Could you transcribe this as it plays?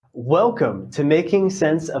Welcome to Making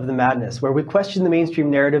Sense of the Madness, where we question the mainstream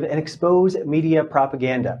narrative and expose media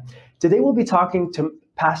propaganda. Today we'll be talking to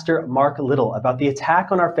Pastor Marc Little about the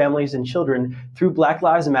attack on our families and children through Black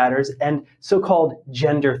Lives Matters and so-called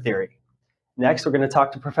gender theory. Next, we're going to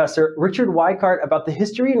talk to Professor Richard Weikart about the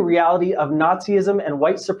history and reality of Nazism and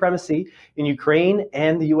white supremacy in Ukraine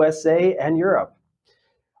and the USA and Europe.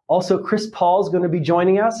 Also, Chris Paul is going to be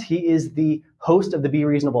joining us. He is the host of the Be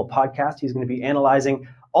Reasonable podcast. He's going to be analyzing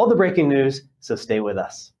all the breaking news, so stay with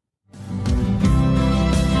us. We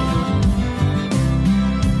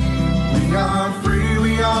are free,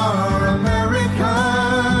 we are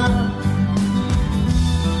America.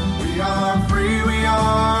 We are free, we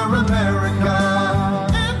are America.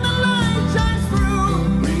 And the light shines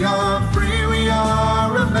through. We are free, we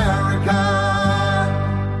are America.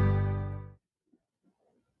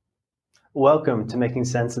 Welcome to Making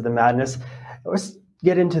Sense of the Madness. Let's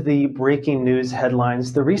get into the breaking news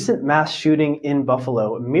headlines. The recent mass shooting in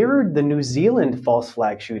Buffalo mirrored the New Zealand false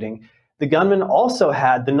flag shooting. The gunman also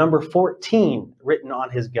had the number 14 written on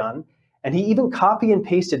his gun, and he even copy and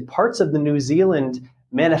pasted parts of the New Zealand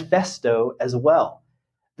manifesto as well.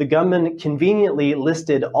 The gunman conveniently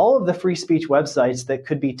listed all of the free speech websites that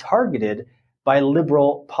could be targeted by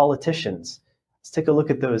liberal politicians. Let's take a look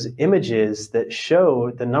at those images that show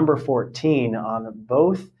the number 14 on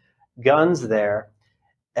both guns there.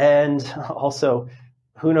 And also,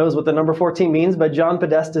 who knows what the number 14 means, but John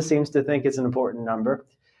Podesta seems to think it's an important number.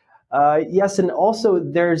 Yes, and also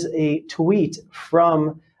there's a tweet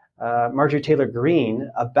from Marjorie Taylor Greene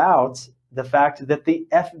about the fact that the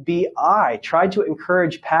FBI tried to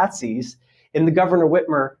encourage patsies in the Governor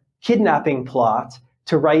Whitmer kidnapping plot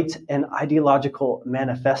to write an ideological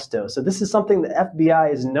manifesto. So this is something the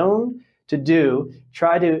FBI is known to do,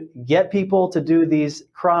 try to get people to do these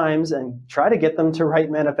crimes and try to get them to write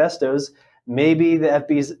manifestos. Maybe the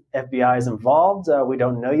FBI is involved. We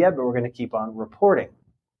don't know yet, but we're going to keep on reporting.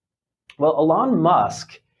 Well, Elon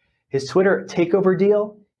Musk, his Twitter takeover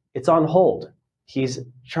deal, it's on hold. He's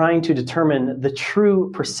trying to determine the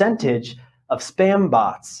true percentage of spam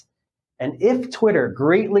bots. And if Twitter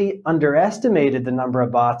greatly underestimated the number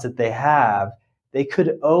of bots that they have, they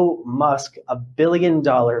could owe Musk $1 billion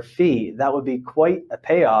fee. That would be quite a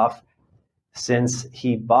payoff since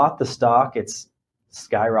he bought the stock. It's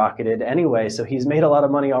skyrocketed anyway, so he's made a lot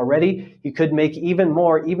of money already. He could make even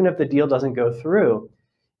more, even if the deal doesn't go through.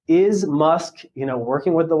 Is Musk,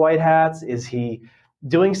 working with the White Hats? Is he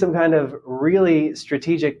doing some kind of really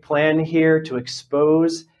strategic plan here to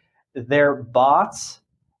expose their bots,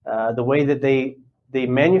 the way that they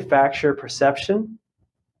manufacture perception?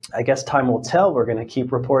 I guess time will tell. We're going to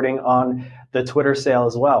keep reporting on the Twitter sale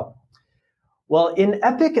as well. Well, in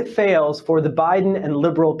epic fails for the Biden and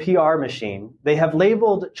liberal PR machine, they have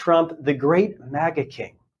labeled Trump the Great MAGA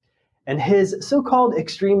King. And his so-called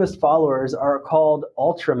extremist followers are called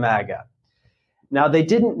Ultra MAGA. Now, they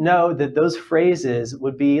didn't know that those phrases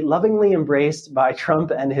would be lovingly embraced by Trump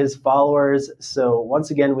and his followers. So once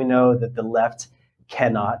again, we know that the left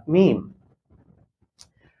cannot meme.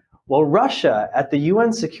 Well, Russia at the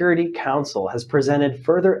UN Security Council has presented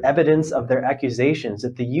further evidence of their accusations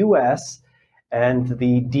that the US and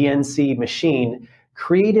the DNC machine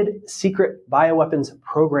created secret bioweapons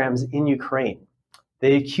programs in Ukraine.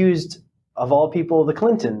 They accused, of all people, the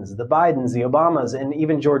Clintons, the Bidens, the Obamas, and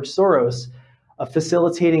even George Soros of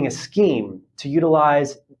facilitating a scheme to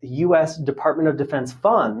utilize the US Department of Defense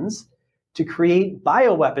funds to create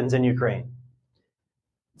bioweapons in Ukraine.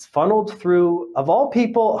 It's funneled through, of all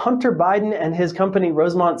people, Hunter Biden and his company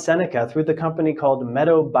Rosemont Seneca through the company called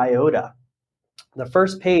Metabiota. The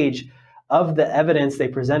first page of the evidence they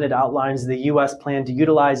presented outlines the U.S. plan to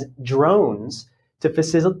utilize drones to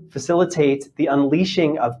facilitate the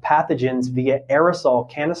unleashing of pathogens via aerosol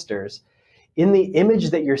canisters. In the image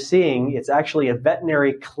that you're seeing, it's actually a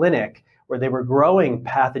veterinary clinic where they were growing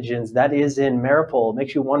pathogens. That is in Mariupol. It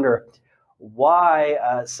makes you wonder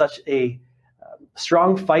why such a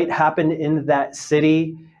strong fight happened in that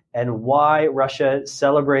city and why Russia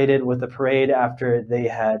celebrated with a parade after they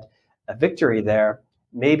had a victory there.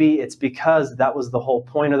 Maybe it's because that was the whole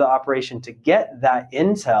point of the operation, to get that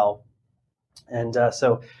intel. And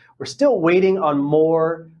so we're still waiting on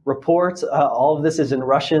more reports. All of this is in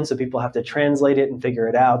Russian, so people have to translate it and figure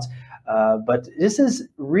it out. But this is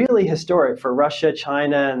really historic for Russia,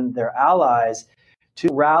 China, and their allies to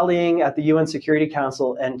rallying at the UN Security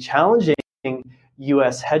Council and challenging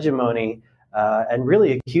U.S. hegemony and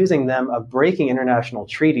really accusing them of breaking international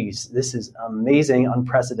treaties. This is amazing,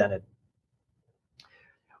 unprecedented.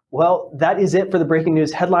 Well, that is it for the breaking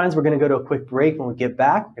news headlines. We're going to go to a quick break. When we get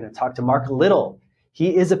back, we're going to talk to Marc Little.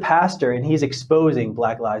 He is a pastor, and he's exposing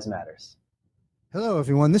Black Lives Matters. Hello,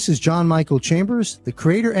 everyone. This is John Michael Chambers, the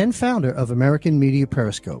creator and founder of American Media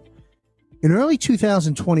Periscope. In early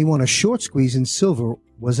 2021, a short squeeze in silver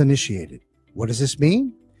was initiated. What does this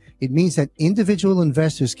mean? It means that individual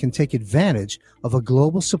investors can take advantage of a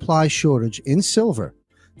global supply shortage in silver,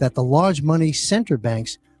 that the large money center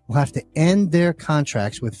banks will have to end their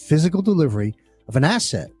contracts with physical delivery of an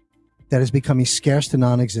asset that is becoming scarce to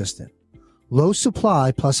non-existent. Low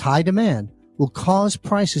supply plus high demand will cause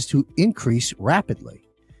prices to increase rapidly.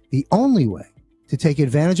 The only way to take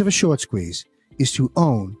advantage of a short squeeze is to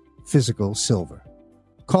own physical silver.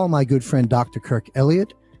 Call my good friend Dr. Kirk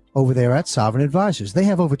Elliott over there at Sovereign Advisors. They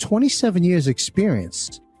have over 27 years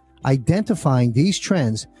experience identifying these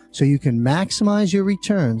trends so you can maximize your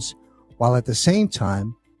returns while at the same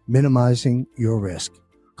time minimizing your risk.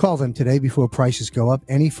 Call them today before prices go up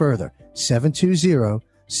any further.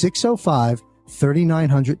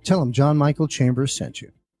 720-605-3900. Tell them John Michael Chambers sent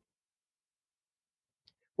you.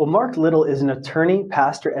 Well, Marc Little is an attorney,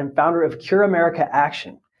 pastor, and founder of Cure America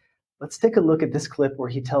Action. Let's take a look at this clip where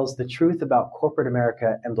he tells the truth about corporate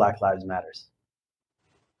America and Black Lives Matters.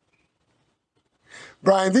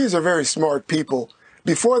 Brian, these are very smart people.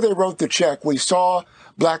 Before they wrote the check, we saw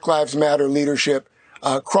Black Lives Matter leadership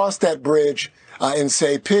cross that bridge and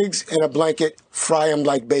say, pigs in a blanket, fry them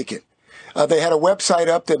like bacon. They had a website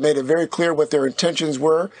up that made it very clear what their intentions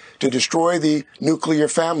were, to destroy the nuclear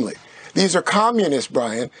family. These are communists,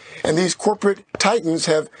 Brian, and these corporate titans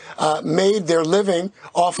have made their living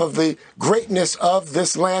off of the greatness of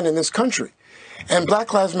this land and this country. And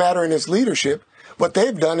Black Lives Matter and its leadership, what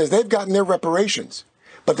they've done is they've gotten their reparations,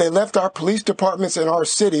 but they left our police departments and our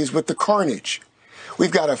cities with the carnage.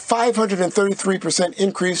 We've got a 533%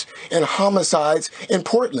 increase in homicides in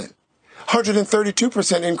Portland,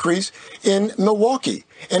 132% increase in Milwaukee,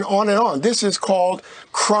 and on and on. This is called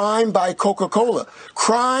crime by Coca-Cola.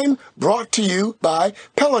 Crime brought to you by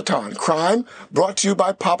Peloton. Crime brought to you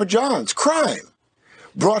by Papa John's. Crime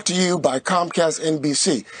brought to you by Comcast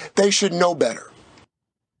NBC. They should know better.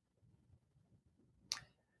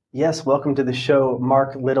 Yes, welcome to the show,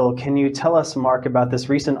 Marc Little. Can you tell us, Marc, about this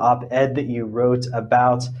recent op-ed that you wrote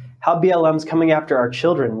about how BLM's coming after our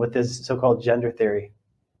children with this so-called gender theory?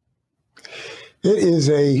 It is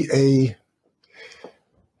a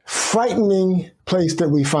frightening place that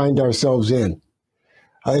we find ourselves in.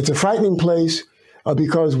 It's a frightening place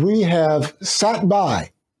because we have sat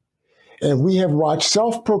by and we have watched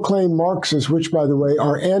self-proclaimed Marxists, which, by the way,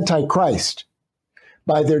 are anti-Christ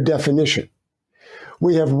by their definition.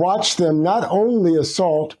 We have watched them not only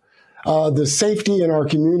assault the safety in our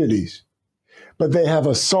communities, but they have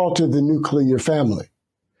assaulted the nuclear family.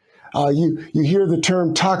 You hear the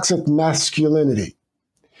term toxic masculinity.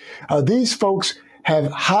 These folks have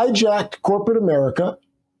hijacked corporate America.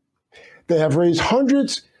 They have raised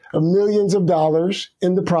hundreds of millions of dollars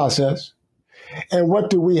in the process. And what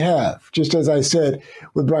do we have? Just as I said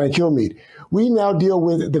with Brian Kilmeade, we now deal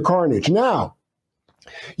with the carnage. Now,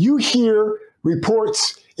 you hear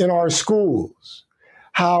reports in our schools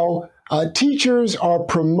how teachers are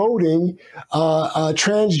promoting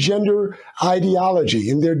transgender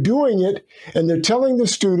ideology, and they're doing it, and they're telling the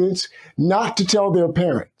students not to tell their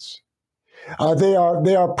parents. They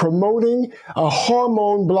are promoting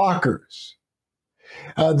hormone blockers.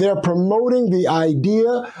 They're promoting the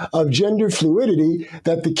idea of gender fluidity,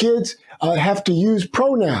 that the kids have to use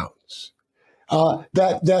pronouns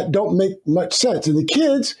that don't make much sense. And the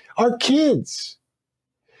kids are kids.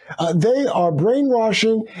 They are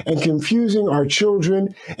brainwashing and confusing our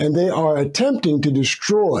children, and they are attempting to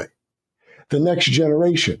destroy the next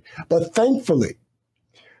generation. But thankfully,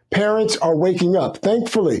 parents are waking up.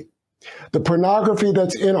 Thankfully, the pornography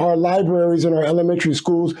that's in our libraries and our elementary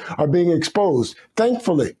schools are being exposed.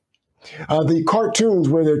 Thankfully, the cartoons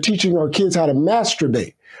where they're teaching our kids how to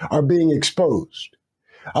masturbate are being exposed.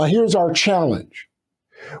 Here's our challenge.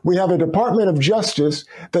 We have a Department of Justice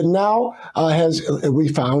that now we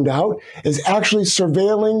found out, is actually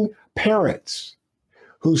surveilling parents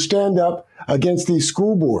who stand up against these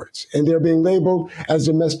school boards, and they're being labeled as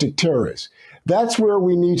domestic terrorists. That's where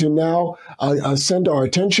we need to now send our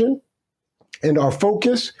attention and our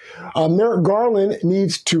focus. Merrick Garland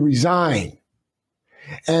needs to resign.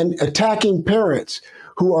 And attacking parents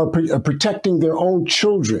who are protecting their own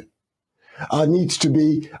children needs to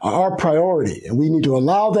be our priority. And we need to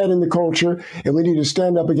allow that in the culture, and we need to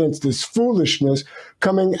stand up against this foolishness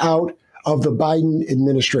coming out of the Biden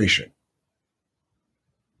administration.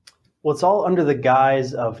 Well, it's all under the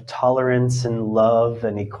guise of tolerance and love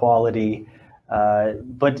and equality,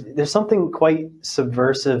 but there's something quite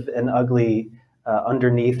subversive and ugly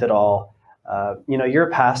underneath it all. You're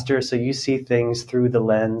a pastor, so you see things through the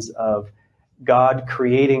lens of God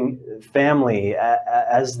creating family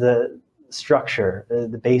as the structure,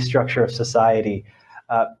 the base structure of society.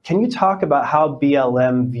 Can you talk about how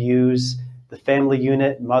BLM views the family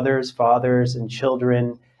unit, mothers, fathers, and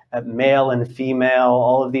children, male and female,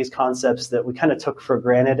 all of these concepts that we kind of took for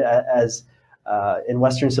granted as in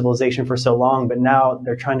Western civilization for so long, but now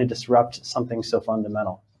they're trying to disrupt something so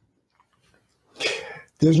fundamental?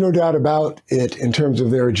 There's no doubt about it in terms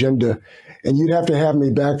of their agenda. And you'd have to have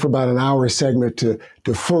me back for about an hour segment to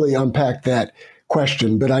fully unpack that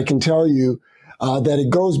question. But I can tell you that it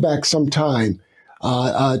goes back some time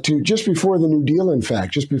to just before the New Deal, in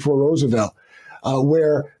fact, just before Roosevelt,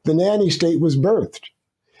 where the nanny state was birthed.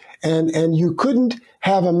 And you couldn't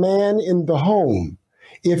have a man in the home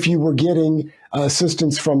if you were getting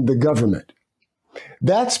assistance from the government.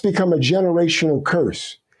 That's become a generational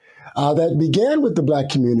curse. That began with the Black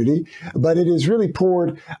community, but it is really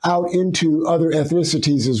poured out into other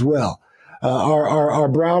ethnicities as well. Our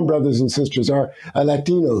brown brothers and sisters, our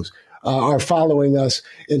Latinos, are following us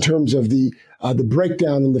in terms of the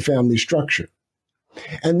breakdown in the family structure.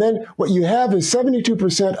 And then what you have is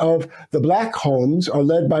 72% of the Black homes are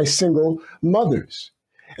led by single mothers.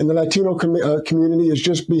 And the Latino community is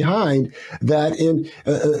just behind that in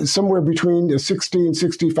somewhere between 60 and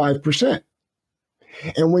 65%.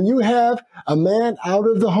 And when you have a man out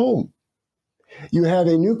of the home, you have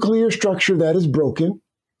a nuclear structure that is broken.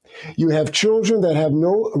 You have children that have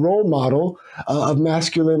no role model of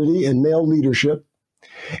masculinity and male leadership.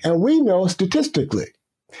 And we know statistically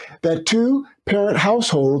that two-parent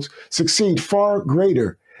households succeed far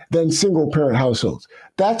greater than single-parent households.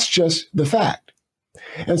 That's just the fact.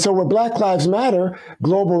 And so what Black Lives Matter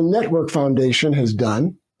Global Network Foundation has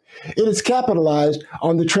done, it has capitalized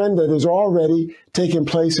on the trend that has already taken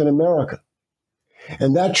place in America.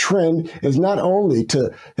 And that trend is not only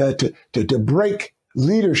to break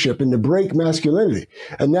leadership and to break masculinity.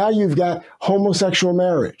 And now you've got homosexual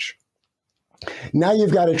marriage. Now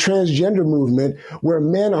you've got a transgender movement where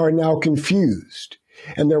men are now confused.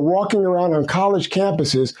 And they're walking around on college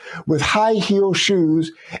campuses with high heel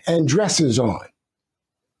shoes and dresses on.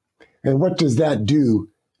 And what does that do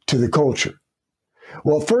to the culture?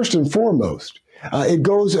 Well, first and foremost, it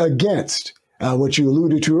goes against what you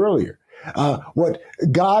alluded to earlier, what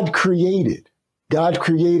God created. God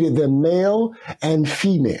created them male and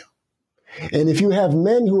female. And if you have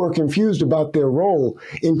men who are confused about their role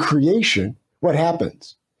in creation, what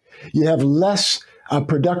happens? You have less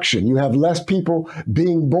production. You have less people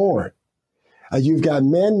being born. You've got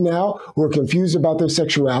men now who are confused about their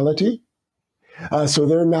sexuality. So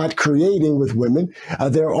they're not creating with women.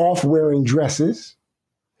 They're off wearing dresses.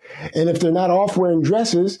 And if they're not off wearing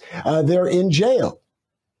dresses, they're in jail.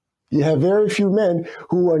 You have very few men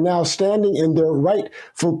who are now standing in their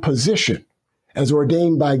rightful position as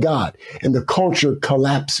ordained by God, and the culture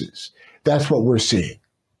collapses. That's what we're seeing.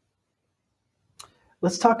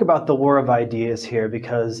 Let's talk about the war of ideas here,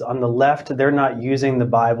 because on the left, they're not using the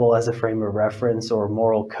Bible as a frame of reference or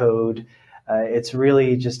moral code. It's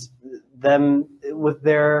really just them with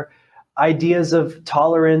their ideas of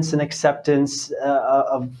tolerance and acceptance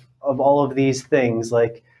of all of these things,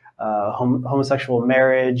 like homosexual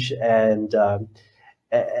marriage and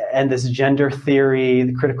this gender theory,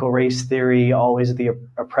 the critical race theory, always the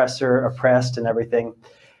oppressor, oppressed, and everything.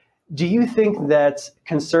 Do you think that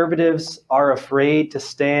conservatives are afraid to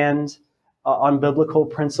stand on biblical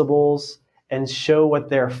principles and show what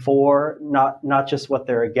they're for, not just what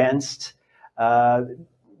they're against?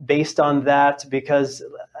 Based on that, because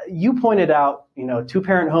you pointed out,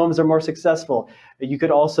 two-parent homes are more successful. You could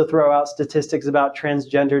also throw out statistics about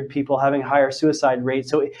transgendered people having higher suicide rates.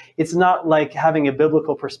 So it's not like having a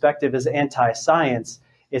biblical perspective is anti-science.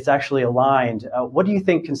 It's actually aligned. What do you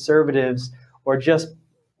think conservatives or just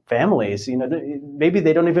families, maybe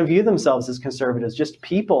they don't even view themselves as conservatives, just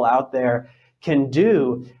people out there can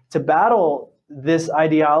do to battle this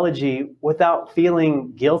ideology without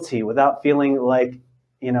feeling guilty, without feeling like,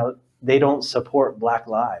 they don't support Black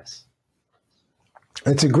lives?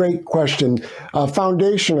 It's a great question.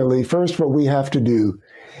 Foundationally, first, what we have to do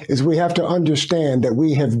is we have to understand that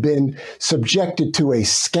we have been subjected to a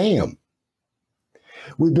scam.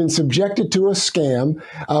 We've been subjected to a scam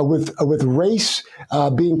with race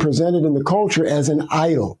being presented in the culture as an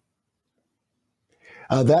idol.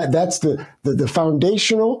 That's the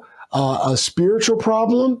foundational spiritual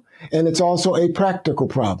problem, and it's also a practical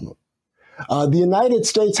problem. The United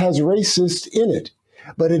States has racists in it,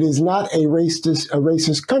 but it is not a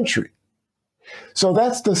racist country. So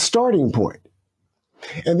that's the starting point.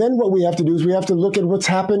 And then what we have to do is we have to look at what's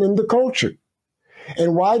happened in the culture.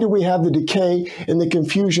 And why do we have the decay and the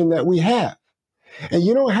confusion that we have? And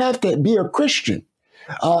you don't have to be a Christian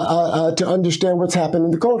to understand what's happened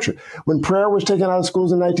in the culture. When prayer was taken out of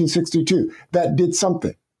schools in 1962, that did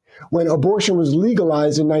something. When abortion was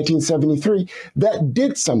legalized in 1973, that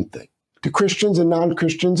did something to Christians and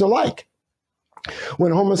non-Christians alike.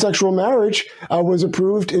 When homosexual marriage was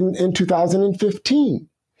approved in 2015,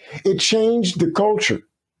 it changed the culture.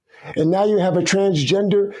 And now you have a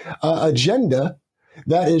transgender agenda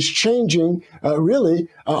that is changing really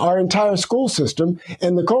our entire school system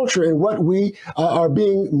and the culture and what we are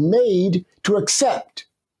being made to accept.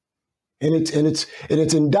 And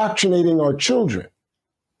it's indoctrinating our children.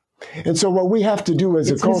 And so what we have to do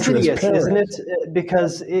as a culture is parents, isn't it?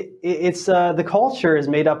 Because it's the culture is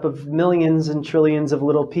made up of millions and trillions of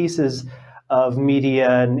little pieces of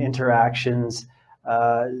media and interactions.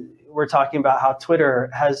 We're talking about how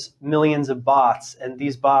Twitter has millions of bots, and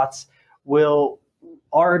these bots will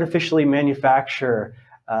artificially manufacture,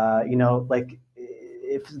 like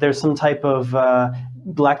if there's some type of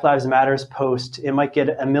Black Lives Matters post, it might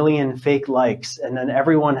get 1 million fake likes, and then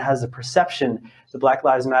everyone has a perception that Black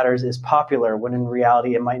Lives Matters is popular, when in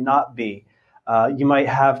reality it might not be. You might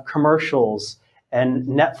have commercials and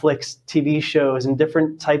Netflix TV shows and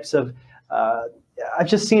different types of I've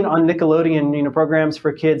just seen on Nickelodeon, programs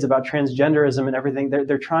for kids about transgenderism and everything.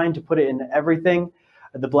 They're trying to put it in everything.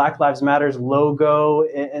 The Black Lives Matters logo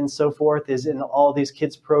and so forth is in all these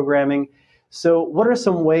kids' programming. So what are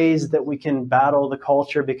some ways that we can battle the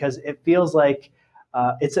culture? Because it feels like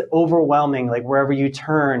it's overwhelming. Like wherever you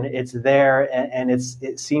turn, it's there, and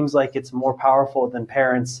it seems like it's more powerful than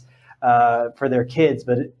parents for their kids.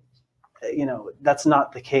 But that's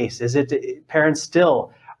not the case, is it? Parents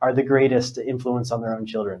still are the greatest influence on their own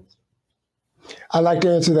children. I'd like to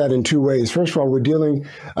answer that in two ways. First of all, we're dealing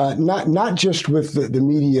not just with the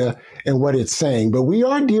media and what it's saying, but we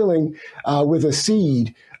are dealing with a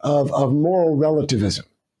seed of moral relativism,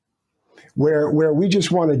 where we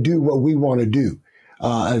just want to do what we want to do.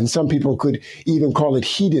 And some people could even call it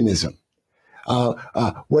hedonism.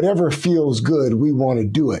 Whatever feels good, we want to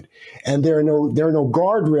do it. And there are no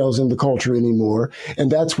guardrails in the culture anymore.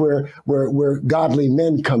 And that's where godly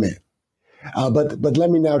men come in. But let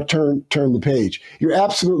me now turn the page. You're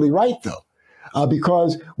absolutely right, though,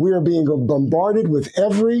 because we are being bombarded with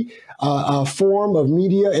every form of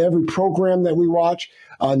media, every program that we watch,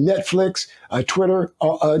 Netflix, Twitter,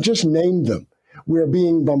 just name them. We're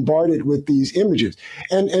being bombarded with these images.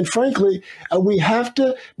 And frankly, we have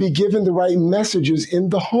to be given the right messages in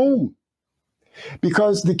the home,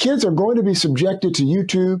 because the kids are going to be subjected to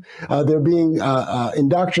YouTube. They're being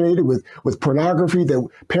indoctrinated with pornography that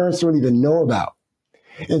parents don't even know about.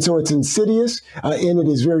 And so it's insidious and it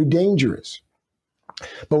is very dangerous.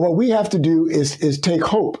 But what we have to do is take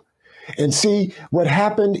hope and see what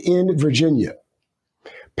happened in Virginia.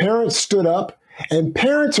 Parents stood up, and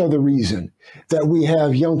parents are the reason that we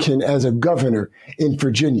have Youngkin as a governor in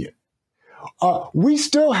Virginia. We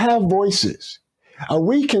still have voices.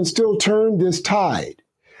 We can still turn this tide.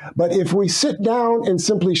 But if we sit down and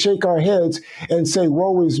simply shake our heads and say,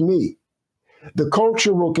 woe is me, the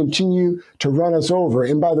culture will continue to run us over.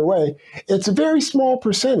 And by the way, it's a very small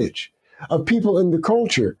percentage of people in the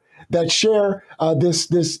culture that share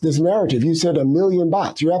this narrative. You said 1 million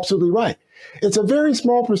bots. You're absolutely right. It's a very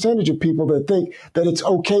small percentage of people that think that it's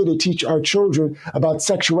okay to teach our children about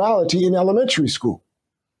sexuality in elementary school.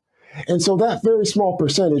 And so that very small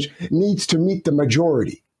percentage needs to meet the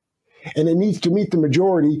majority. And it needs to meet the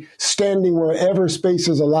majority standing wherever space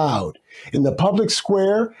is allowed. In the public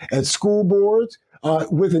square, at school boards,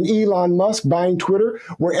 with an Elon Musk buying Twitter,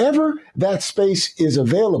 wherever that space is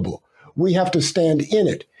available, we have to stand in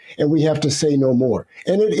it and we have to say no more.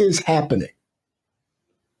 And it is happening.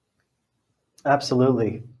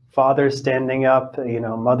 Absolutely. Fathers standing up,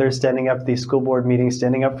 mothers standing up at these school board meetings,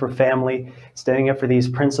 standing up for family, standing up for these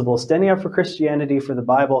principles, standing up for Christianity, for the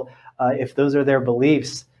Bible, if those are their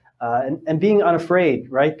beliefs, and being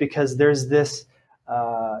unafraid, right? Because there's this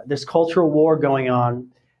cultural war going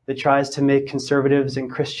on that tries to make conservatives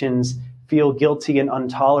and Christians feel guilty and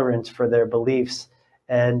intolerant for their beliefs.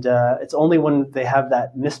 And it's only when they have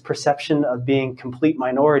that misperception of being complete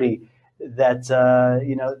minority that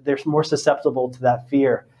they're more susceptible to that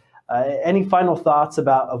fear. Any final thoughts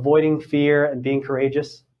about avoiding fear and being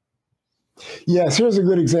courageous? Yes, here's a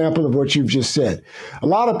good example of what you've just said. A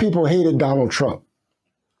lot of people hated Donald Trump.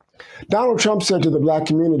 Donald Trump said to the Black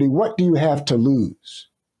community, what do you have to lose?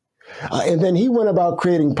 And then he went about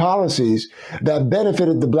creating policies that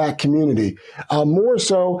benefited the Black community more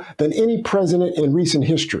so than any president in recent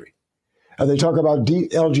history. They talk about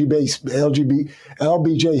LBJ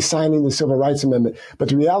signing the Civil Rights Amendment. But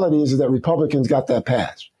the reality is that Republicans got that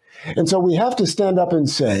passed. And so we have to stand up and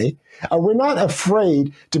say, we're not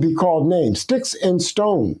afraid to be called names. Sticks and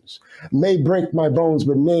stones may break my bones,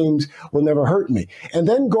 but names will never hurt me. And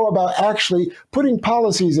then go about actually putting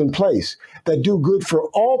policies in place that do good for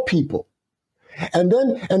all people. And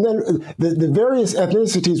then the various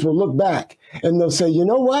ethnicities will look back and they'll say, you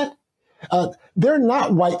know what? They're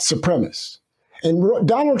not white supremacists. And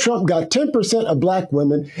Donald Trump got 10% of black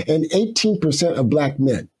women and 18% of black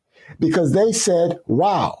men because they said,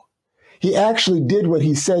 wow, he actually did what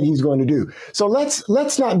he said he's going to do. So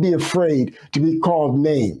let's not be afraid to be called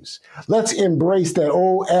names. Let's embrace that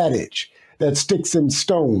old adage that sticks and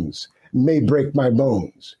stones may break my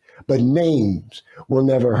bones, but names will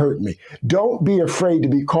never hurt me. Don't be afraid to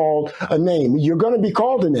be called a name. You're going to be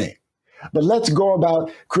called a name, but let's go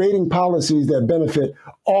about creating policies that benefit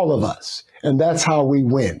all of us. And that's how we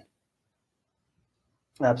win.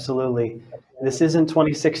 Absolutely. This isn't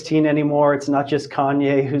 2016 anymore. It's not just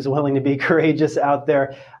Kanye who's willing to be courageous out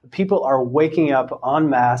there. People are waking up en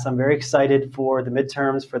masse. I'm very excited for the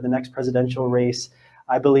midterms, for the next presidential race.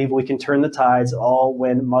 I believe we can turn the tides all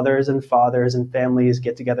when mothers and fathers and families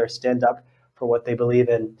get together, stand up for what they believe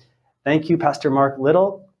in. Thank you, Pastor Marc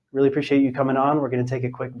Little. Really appreciate you coming on. We're going to take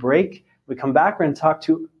a quick break. When we come back, we're going to talk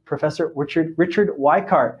to Professor Richard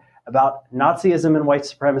Weikart about Nazism and white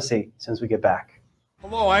supremacy as soon as we get back.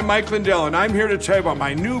 Hello, I'm Mike Lindell, and I'm here to tell you about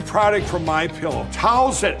my new product from MyPillow,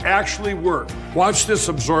 towels that actually work. Watch this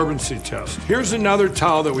absorbency test. Here's another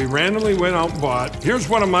towel that we randomly went out and bought. Here's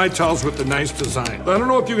one of my towels with the nice design. I don't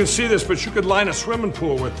know if you can see this, but you could line a swimming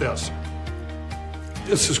pool with this.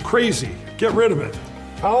 This is crazy. Get rid of it.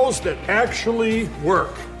 Towels that actually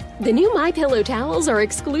work. The new MyPillow towels are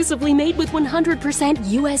exclusively made with 100%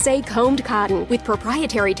 USA combed cotton with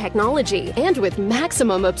proprietary technology and with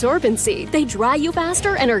maximum absorbency. They dry you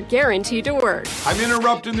faster and are guaranteed to work. I'm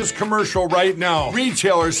interrupting this commercial right now.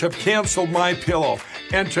 Retailers have canceled MyPillow.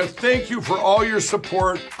 And to thank you for all your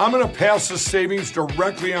support, I'm going to pass the savings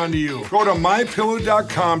directly on to you. Go to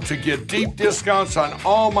MyPillow.com to get deep discounts on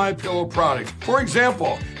all MyPillow products. For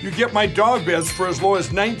example, you get my dog beds for as low as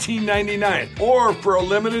 $19.99. Or for a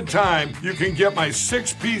limited time, you can get my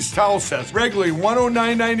 6-piece towel sets, regularly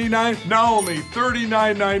 $109.99, now only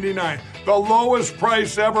 $39.99. The lowest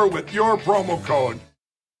price ever with your promo code.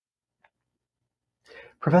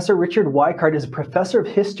 Professor Richard Weikart is a professor of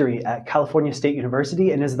history at California State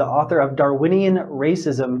University and is the author of Darwinian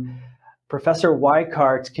Racism. Professor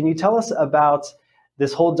Weikart, can you tell us about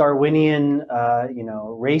this whole Darwinian,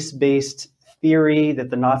 race-based theory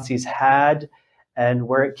that the Nazis had and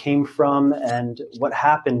where it came from and what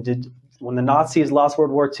happened? When the Nazis lost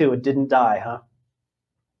World War II, it didn't die, huh?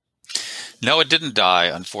 No, it didn't die,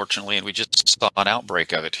 unfortunately, and we just saw an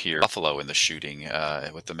outbreak of it here in Buffalo in the shooting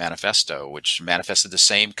with the manifesto, which manifested the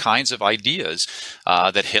same kinds of ideas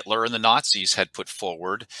that Hitler and the Nazis had put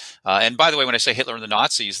forward. And by the way, when I say Hitler and the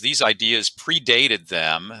Nazis, these ideas predated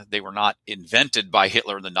them. They were not invented by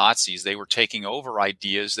Hitler and the Nazis. They were taking over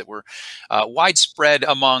ideas that were widespread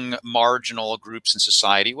among marginal groups in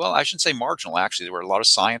society. Well, I shouldn't say marginal, actually. There were a lot of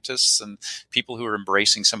scientists and people who were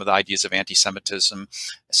embracing some of the ideas of anti-Semitism,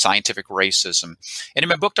 scientific racism. And in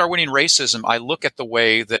my book, Darwinian Racism, I look at the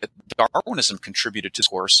way that Darwinism contributed to this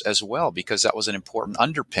course as well, because that was an important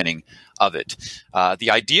underpinning of it. The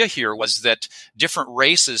idea here was that different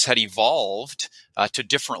races had evolved to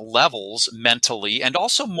different levels mentally and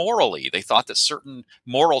also morally. They thought that certain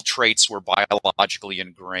moral traits were biologically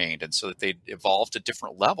ingrained, and so that they evolved to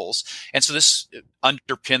different levels. And so this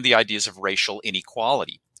underpinned the ideas of racial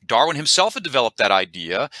inequality. Darwin himself had developed that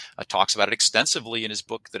idea, talks about it extensively in his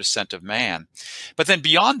book, The Descent of Man. But then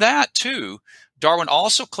beyond that, too, Darwin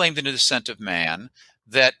also claimed in The Descent of Man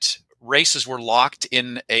that races were locked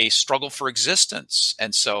in a struggle for existence.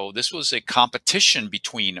 And so this was a competition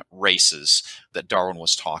between races that Darwin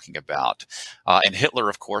was talking about. And Hitler,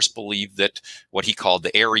 of course, believed that what he called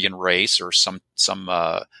the Aryan race, or some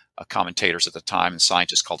commentators at the time and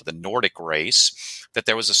scientists called it the Nordic race, that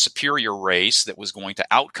there was a superior race that was going to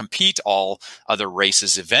outcompete all other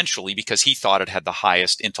races eventually because he thought it had the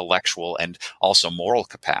highest intellectual and also moral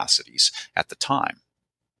capacities at the time.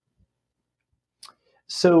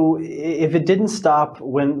 So if it didn't stop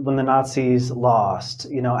when the Nazis lost,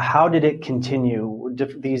 how did it continue?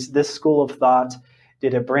 This school of thought,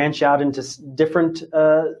 did it branch out into different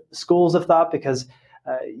schools of thought? Because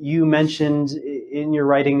you mentioned in your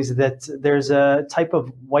writings that there's a type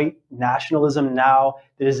of white nationalism now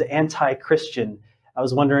that is anti-Christian. I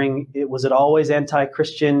was wondering, was it always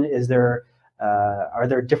anti-Christian? Is there Are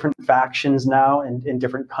there different factions now in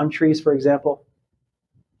different countries, for example?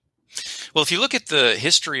 Well, if you look at the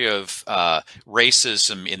history of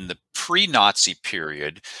racism in the pre-Nazi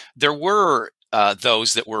period, there were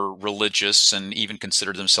those that were religious and even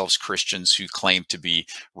considered themselves Christians who claimed to be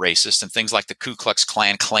racist, and things like the Ku Klux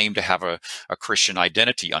Klan claimed to have a Christian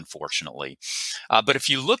identity, unfortunately. But if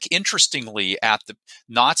you look interestingly at the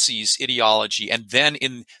Nazis' ideology, and then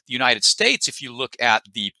in the United States, if you look at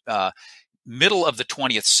the middle of the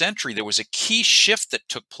 20th century, there was a key shift that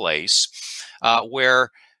took place where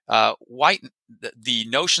the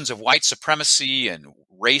notions of white supremacy and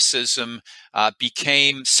racism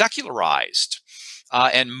became secularized.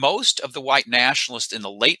 And most of the white nationalists in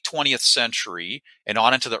the late 20th century and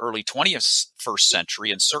on into the early 21st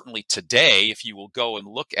century, and certainly today, if you will go and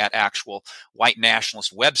look at actual white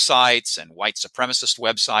nationalist websites and white supremacist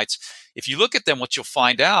websites, if you look at them, what you'll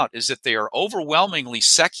find out is that they are overwhelmingly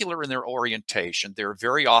secular in their orientation. They're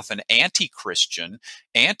very often anti-Christian,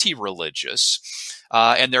 anti-religious,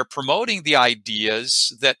 and they're promoting the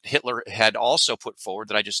ideas that Hitler had also put forward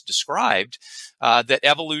that I just described, that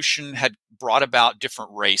evolution had brought about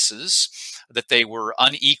different races, that they were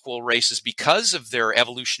unequal races because of their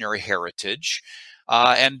evolutionary heritage,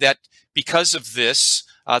 and that because of this,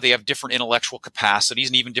 they have different intellectual capacities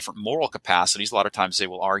and even different moral capacities. A lot of times they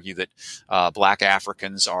will argue that Black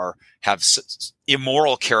Africans have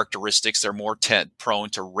immoral characteristics. They're more prone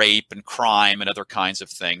to rape and crime and other kinds of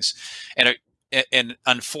things. And an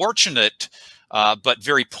unfortunate but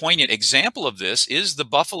very poignant example of this is the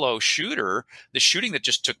Buffalo shooter, the shooting that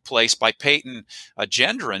just took place by Peyton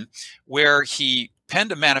Gendron, where he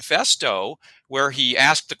penned a manifesto where he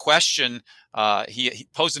asked the question, he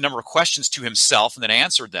posed a number of questions to himself and then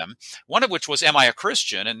answered them, one of which was, am I a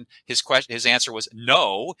Christian? And his answer was,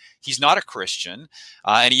 no, he's not a Christian.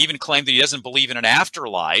 And he even claimed that he doesn't believe in an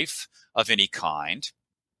afterlife of any kind.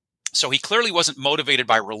 So he clearly wasn't motivated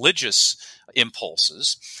by religious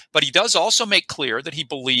impulses, but he does also make clear that he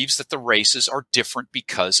believes that the races are different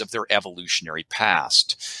because of their evolutionary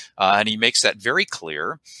past. And he makes that very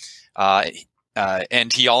clear.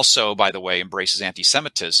 And he also, by the way, embraces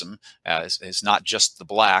anti-Semitism as not just the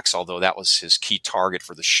blacks, although that was his key target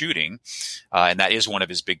for the shooting. And that is one of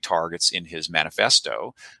his big targets in his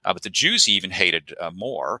manifesto. But the Jews he even hated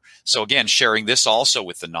more. So again, sharing this also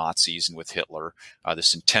with the Nazis and with Hitler,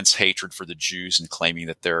 this intense hatred for the Jews and claiming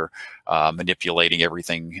that they're manipulating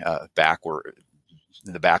everything backward.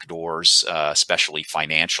 The back doors, especially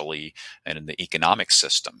financially and in the economic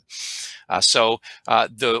system. So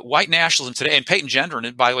the white nationalism today, and Peyton Gendron,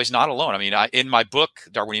 and by the way, is not alone. I mean, in my book,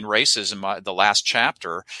 Darwinian Racism, the last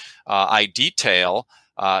chapter, I detail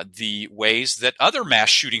the ways that other mass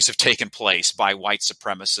shootings have taken place by white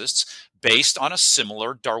supremacists based on a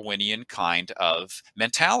similar Darwinian kind of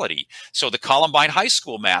mentality. So the Columbine High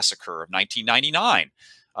School massacre of 1999,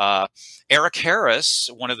 Eric Harris,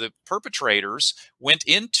 one of the perpetrators, went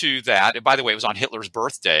into that. And by the way, it was on Hitler's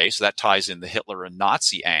birthday, so that ties in the Hitler and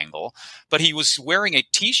Nazi angle. But he was wearing a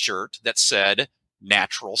T-shirt that said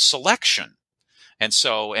 "natural selection." And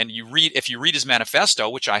so, if you read his manifesto,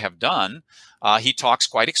 which I have done, he talks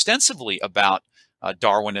quite extensively about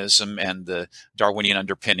Darwinism and the Darwinian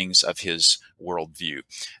underpinnings of his worldview.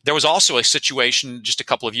 There was also a situation just a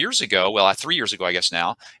couple of years ago, 3 years ago, I guess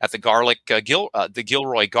now, at the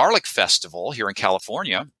Gilroy Garlic Festival here in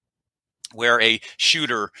California, where a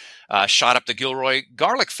shooter shot up the Gilroy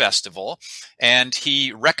Garlic Festival, and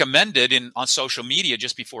he recommended on social media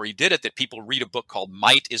just before he did it that people read a book called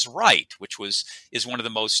 "Might is Right," which is one of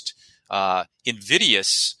the most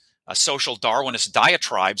invidious social Darwinist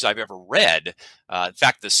diatribes I've ever read. In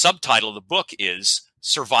fact, the subtitle of the book is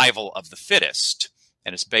 "Survival of the Fittest,"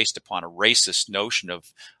 and it's based upon a racist notion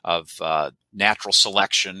of natural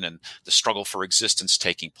selection and the struggle for existence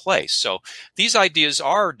taking place. So these ideas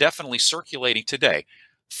are definitely circulating today.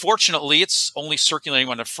 Fortunately, it's only circulating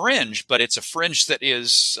on a fringe, but it's a fringe that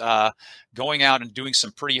is going out and doing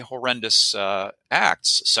some pretty horrendous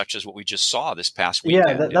acts, such as what we just saw this past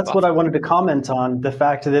weekend. Yeah, that's what I wanted to comment on, the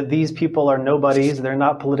fact that these people are nobodies. They're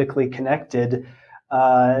not politically connected.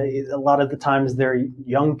 A lot of the times they're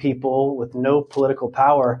young people with no political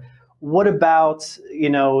power. What about,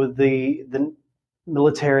 the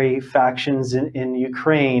military factions in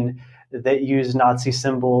Ukraine that use Nazi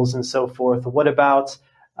symbols and so forth? What about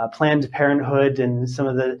Planned Parenthood and some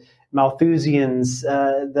of the Malthusians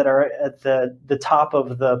that are at the top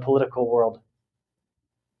of the political world?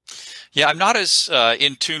 Yeah, I'm not as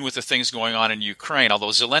in tune with the things going on in Ukraine, although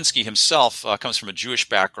Zelensky himself comes from a Jewish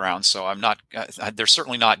background, so I'm not. They're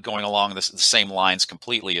certainly not going along the same lines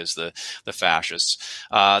completely as the fascists.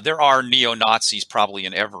 There are neo-Nazis probably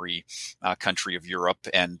in every country of Europe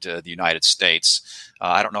and the United States.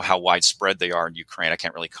 I don't know how widespread they are in Ukraine. I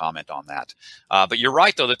can't really comment on that. But you're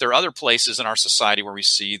right, though, that there are other places in our society where we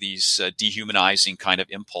see these dehumanizing kind of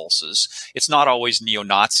impulses. It's not always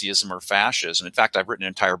neo-Nazism or fascism. In fact, I've written an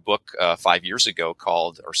entire book 5 years ago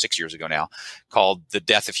or 6 years ago now, called The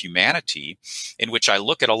Death of Humanity, in which I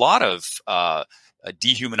look at a lot of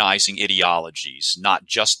dehumanizing ideologies, not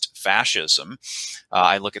just fascism.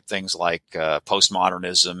 I look at things like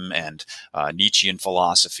postmodernism and Nietzschean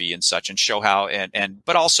philosophy and such, and show how,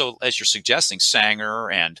 but also, as you're suggesting, Sanger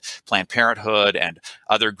and Planned Parenthood and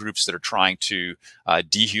other groups that are trying to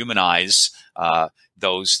dehumanize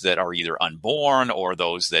those that are either unborn or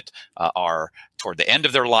those that are toward the end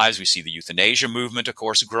of their lives. We see the euthanasia movement, of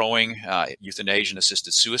course, growing, euthanasia and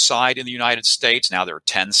assisted suicide in the United States. Now there are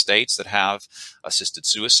 10 states that have assisted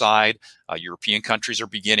suicide. European countries are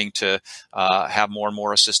beginning to have more and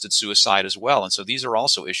more assisted suicide as well. And so these are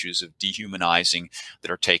also issues of dehumanizing that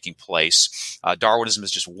are taking place. Darwinism is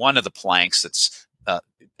just one of the planks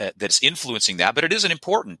that's influencing that, but it is an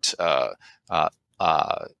important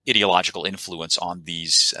ideological influence on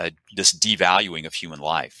this devaluing of human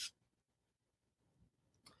life.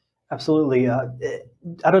 Absolutely.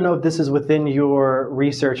 I don't know if this is within your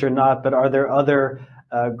research or not, but are there other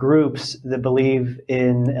groups that believe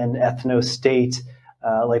in an ethno-state,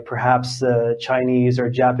 like perhaps the Chinese or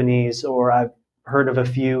Japanese, or I've heard of a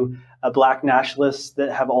few black nationalists that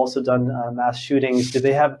have also done mass shootings? Do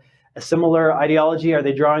they have a similar ideology? Are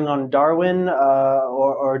they drawing on Darwin,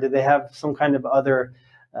 or do they have some kind of other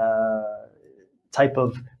type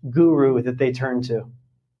of guru that they turn to?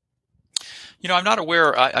 I'm not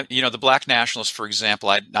aware. The black nationalists, for example,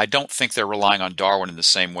 I don't think they're relying on Darwin in the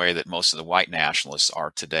same way that most of the white nationalists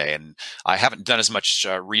are today. And I haven't done as much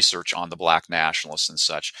research on the black nationalists and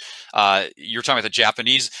such. You're talking about the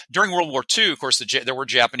Japanese. During World War II, of course, there were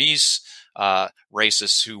Japanese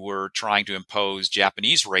racists who were trying to impose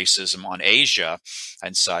Japanese racism on Asia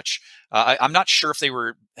and such. I'm not sure if they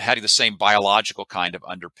were having the same biological kind of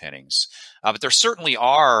underpinnings, but there certainly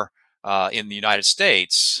are in the United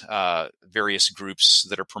States various groups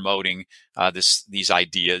that are promoting these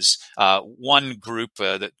ideas. One group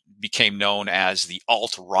that became known as the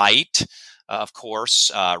alt-right, of course,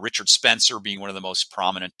 Richard Spencer being one of the most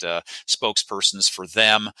prominent spokespersons for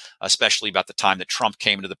them, especially about the time that Trump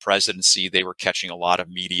came into the presidency. They were catching a lot of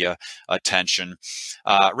media attention.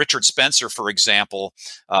 Richard Spencer, for example,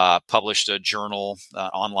 published a journal,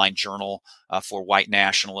 online journal for white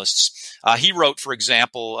nationalists. He wrote, for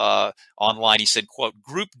example, online, he said, quote,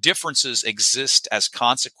 "Group differences exist as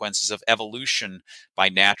consequences of evolution by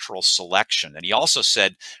natural selection." And he also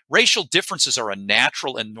said, "Racial differences are a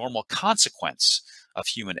natural and normal consequence of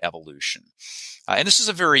human evolution." And this is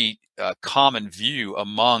a very common view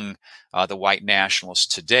among the white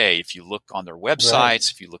nationalists today. If you look on their websites,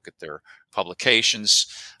 right, if you look at their publications,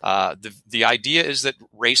 the idea is that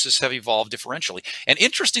races have evolved differentially. And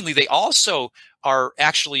interestingly, they also are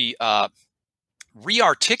actually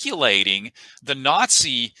re-articulating the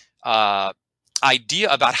Nazi idea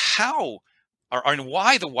about how and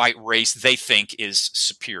why the white race they think is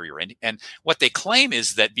superior. And what they claim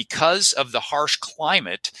is that because of the harsh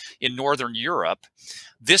climate in Northern Europe,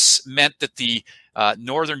 this meant that the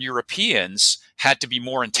Northern Europeans had to be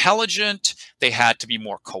more intelligent, they had to be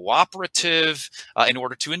more cooperative in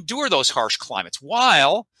order to endure those harsh climates,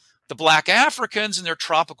 while the black Africans in their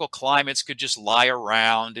tropical climates could just lie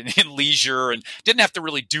around in leisure and didn't have to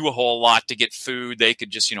really do a whole lot to get food. They could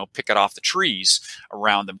just, pick it off the trees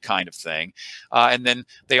around them, kind of thing. And then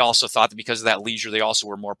they also thought that because of that leisure, they also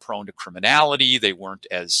were more prone to criminality. They weren't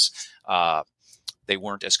as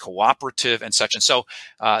cooperative and such. And so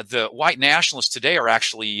the white nationalists today are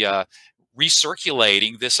actually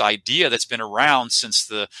recirculating this idea that's been around since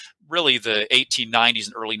the 1890s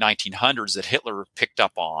and early 1900s that Hitler picked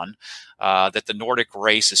up on, that the Nordic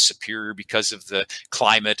race is superior because of the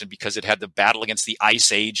climate and because it had the battle against the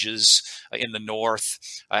ice ages in the north.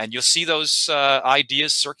 And you'll see those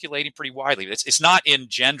ideas circulating pretty widely. It's not in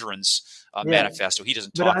Gendron's manifesto. He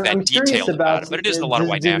doesn't talk that detailed about it, but it is in a lot of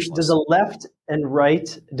white nationalists. Does the left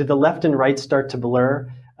and right start to blur?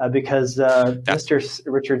 Because Mr.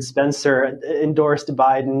 Richard Spencer endorsed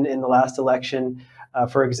Biden in the last election,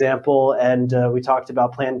 for example, and we talked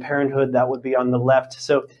about Planned Parenthood, that would be on the left.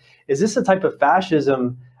 So is this a type of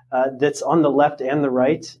fascism that's on the left and the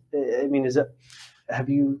right? I mean, have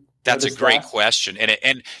you That's a Notice great that? question.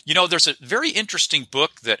 And there's a very interesting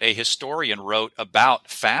book that a historian wrote about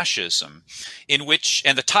fascism and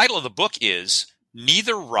the title of the book is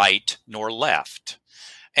Neither Right Nor Left.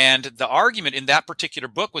 And the argument in that particular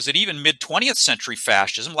book was that even mid-20th century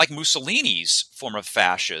fascism, like Mussolini's form of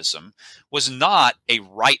fascism, was not a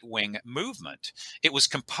right-wing movement. It was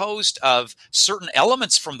composed of certain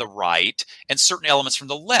elements from the right and certain elements from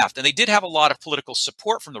the left. And they did have a lot of political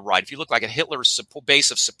support from the right. If you look like at Hitler's base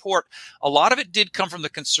of support, a lot of it did come from the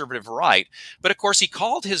conservative right. But of course, he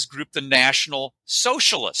called his group the National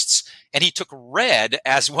Socialists. And he took red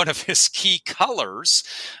as one of his key colors.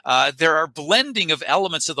 There are blending of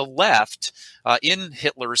elements of the left in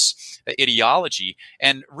Hitler's ideology,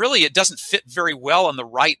 and really it doesn't fit very well on the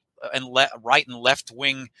right and left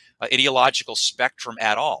wing ideological spectrum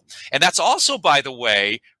at all. And that's also, by the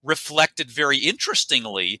way, reflected very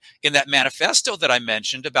interestingly in that manifesto that I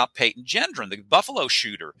mentioned about Peyton Gendron, the Buffalo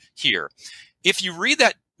shooter here. If you read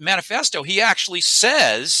that manifesto, he actually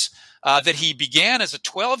says that he began as a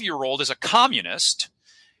 12-year-old as a communist,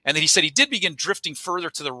 and that he said he did begin drifting further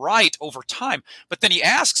to the right over time. But then he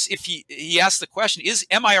asks he asks the question,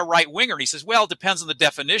 am I a right winger? And he says, well, it depends on the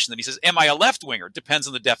definition. Then he says, am I a left winger? Depends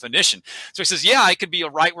on the definition. So he says, yeah, I could be a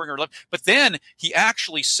right winger or left. But then he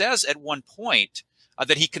actually says at one point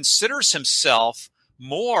that he considers himself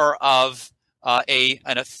more of a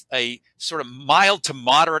sort of mild to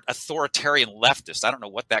moderate authoritarian leftist. I don't know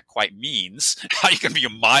what that quite means, how you can be a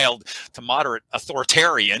mild to moderate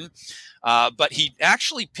authoritarian. But he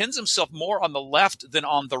actually pins himself more on the left than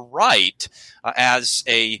on the right as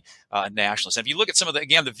a nationalist. And if you look at some of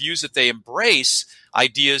the views that they embrace,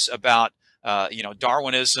 ideas about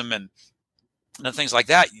Darwinism and things like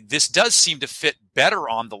that, this does seem to fit better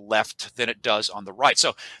on the left than it does on the right.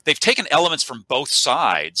 So they've taken elements from both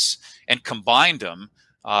sides and combined them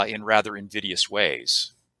in rather invidious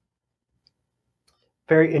ways.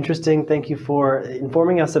 Very interesting. Thank you for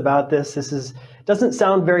informing us about this. Doesn't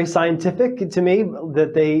sound very scientific to me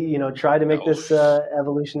that they try to make this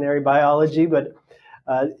evolutionary biology, but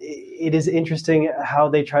it is interesting how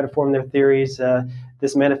they try to form their theories.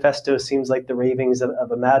 This manifesto seems like the ravings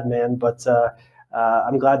of a madman, but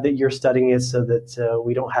I'm glad that you're studying it so that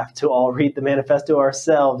we don't have to all read the manifesto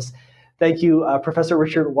ourselves. Thank you, Professor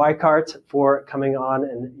Richard Weikart, for coming on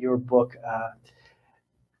and your book,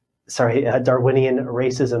 Darwinian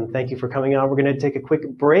Racism. Thank you for coming on. We're going to take a quick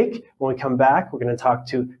break. When we come back, we're going to talk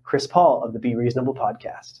to Chris Paul of the Be Reasonable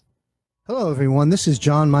podcast. Hello, everyone. This is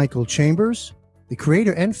John Michael Chambers, the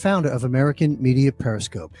creator and founder of American Media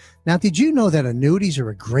Periscope. Now, did you know that annuities are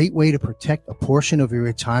a great way to protect a portion of your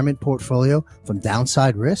retirement portfolio from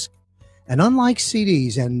downside risk? And unlike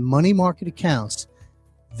CDs and money market accounts,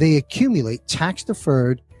 they accumulate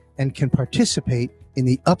tax-deferred and can participate in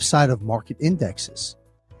the upside of market indexes.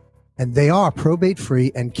 And they are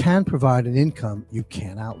probate-free and can provide an income you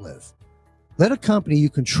can't outlive. Let a company you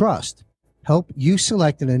can trust help you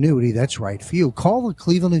select an annuity that's right for you. Call the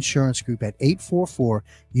Cleveland Insurance Group at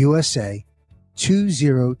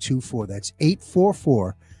 844-USA-2024. That's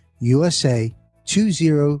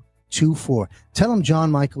 844-USA-2024. Tell them John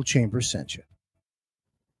Michael Chambers sent you.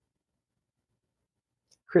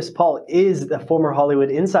 Chris Paul is the former Hollywood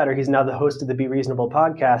insider. He's now the host of the Be Reasonable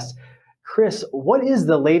podcast. Chris, what is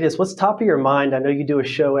the latest? What's top of your mind? I know you do a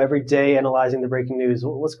show every day analyzing the breaking news.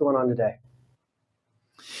 What's going on today?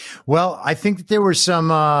 Well, I think that there were some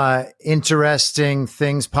interesting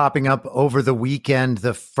things popping up over the weekend,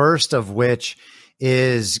 the first of which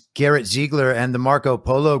is Garrett Ziegler and the Marco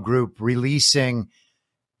Polo Group releasing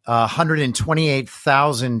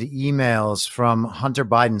 128,000 emails from Hunter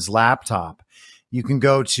Biden's laptop. You can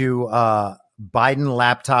go to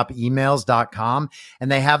BidenLaptopEmails.com,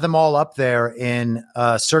 and they have them all up there in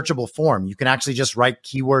a searchable form. You can actually just write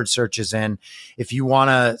keyword searches in. If you want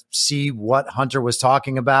to see what Hunter was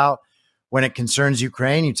talking about when it concerns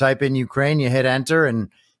Ukraine, you type in Ukraine, you hit enter, and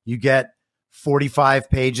you get 45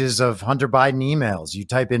 pages of Hunter Biden emails. You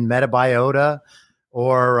type in metabiota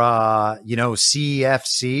or,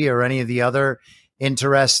 CEFC or any of the other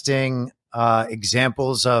interesting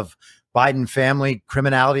examples of Biden family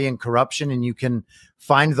criminality and corruption, and you can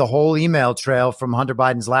find the whole email trail from Hunter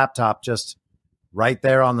Biden's laptop just right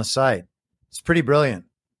there on the site. It's pretty brilliant.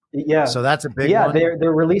 Yeah. So that's a big one. Yeah,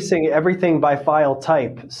 they're releasing everything by file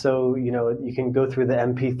type. So, you can go through the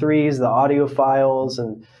MP3s, the audio files,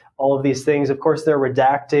 and all of these things. Of course, they're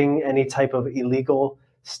redacting any type of illegal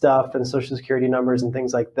stuff and social security numbers and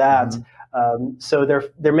things like that. Mm-hmm. So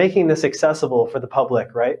they're making this accessible for the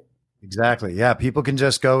public, right? Exactly. Yeah. People can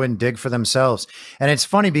just go and dig for themselves. And it's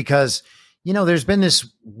funny because, There's been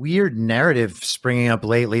this weird narrative springing up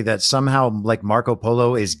lately that somehow like Marco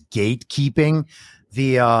Polo is gatekeeping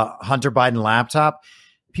the Hunter Biden laptop.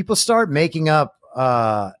 People start making up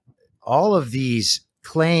all of these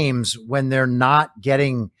claims when they're not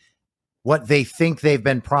getting what they think they've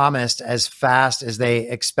been promised as fast as they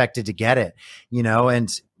expected to get it,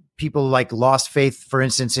 and people like lost faith, for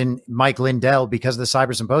instance, in Mike Lindell because of the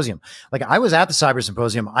Cyber Symposium. Like, I was at the Cyber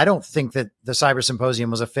Symposium. I don't think that the Cyber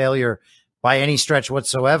Symposium was a failure by any stretch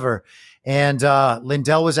whatsoever. And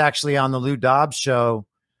Lindell was actually on the Lou Dobbs show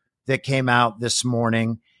that came out this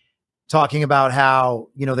morning talking about how,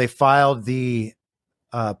 they filed the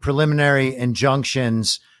preliminary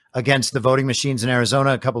injunctions against the voting machines in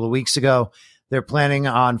Arizona a couple of weeks ago. They're planning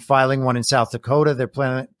on filing one in South Dakota. They're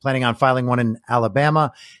planning on filing one in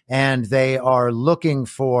Alabama. And they are looking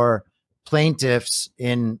for plaintiffs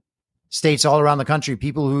in states all around the country,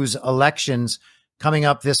 people whose elections coming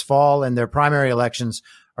up this fall and their primary elections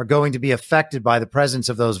are going to be affected by the presence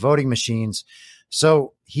of those voting machines.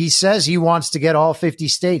 So he says he wants to get all 50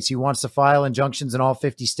 states. He wants to file injunctions in all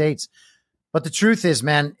 50 states. But the truth is,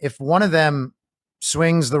 man, if one of them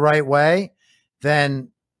swings the right way, then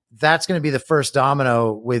that's going to be the first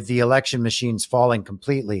domino with the election machines falling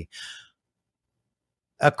completely.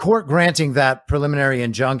 A court granting that preliminary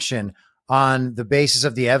injunction on the basis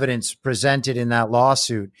of the evidence presented in that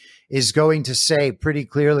lawsuit is going to say pretty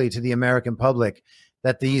clearly to the American public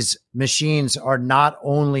that these machines are not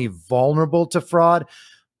only vulnerable to fraud,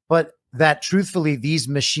 but that truthfully, these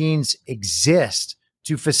machines exist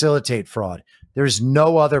to facilitate fraud. There's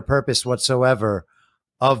no other purpose whatsoever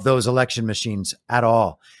of those election machines at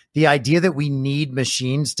all. The idea that we need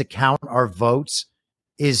machines to count our votes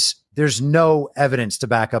there's no evidence to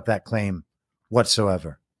back up that claim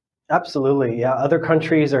whatsoever. Absolutely. Yeah. Other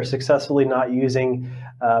countries are successfully not using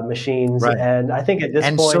machines. Right. And I think at this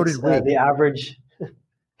point, so did we. The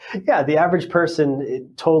average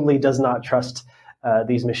person totally does not trust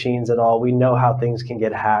these machines at all. We know how things can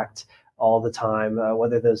get hacked all the time,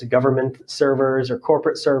 whether those government servers or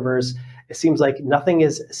corporate servers. It seems like nothing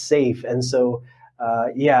is safe. And so,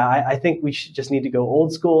 I think we should just need to go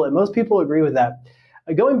old school. And most people agree with that.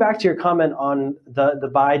 Going back to your comment on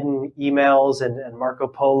the Biden emails and Marco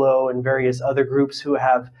Polo and various other groups who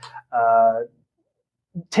have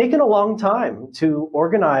taken a long time to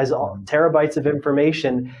organize terabytes of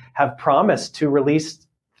information, have promised to release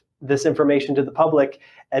this information to the public,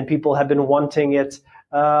 and people have been wanting it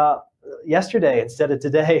yesterday instead of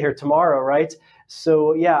today or tomorrow, right?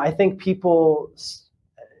 So, I think people,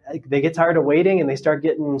 they get tired of waiting and they start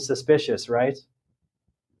getting suspicious, right?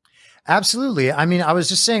 Absolutely. I mean, I was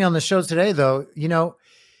just saying on the show today, though,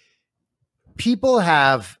 people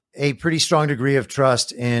have a pretty strong degree of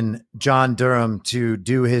trust in John Durham to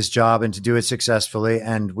do his job and to do it successfully.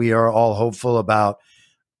 And we are all hopeful about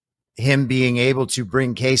him being able to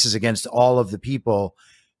bring cases against all of the people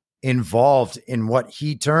involved in what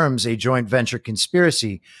he terms a joint venture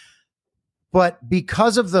conspiracy. But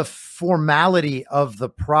because of the formality of the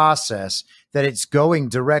process, that it's going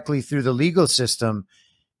directly through the legal system,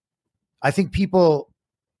 I think people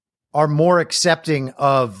are more accepting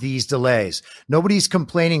of these delays. Nobody's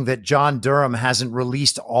complaining that John Durham hasn't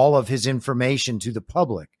released all of his information to the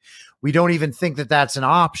public. We don't even think that that's an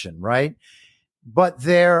option, right? But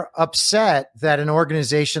they're upset that an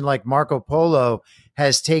organization like Marco Polo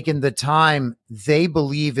has taken the time they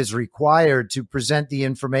believe is required to present the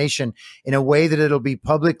information in a way that it'll be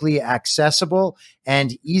publicly accessible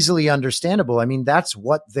and easily understandable. I mean, that's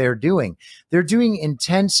what they're doing. They're doing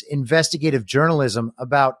intense investigative journalism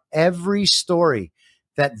about every story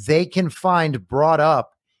that they can find brought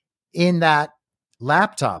up in that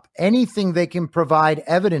laptop. Anything they can provide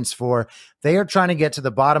evidence for, they are trying to get to the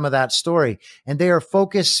bottom of that story. And they are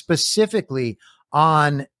focused specifically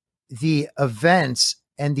on the events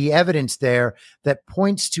and the evidence there that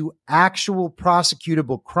points to actual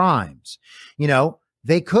prosecutable crimes.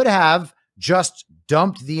 They could have just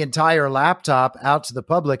dumped the entire laptop out to the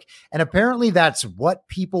public. And apparently that's what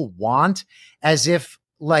people want, as if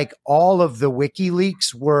like all of the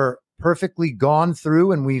WikiLeaks were perfectly gone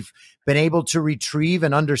through and we've been able to retrieve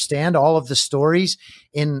and understand all of the stories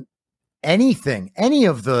in any of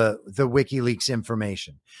the WikiLeaks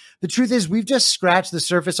information. The truth is, we've just scratched the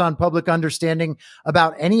surface on public understanding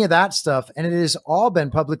about any of that stuff, and it has all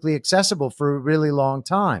been publicly accessible for a really long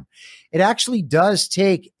time. It actually does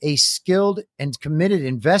take a skilled and committed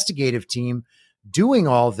investigative team doing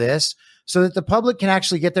all this so that the public can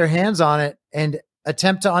actually get their hands on it and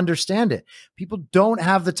attempt to understand it. People don't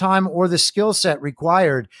have the time or the skill set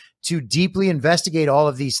required to deeply investigate all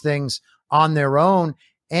of these things on their own.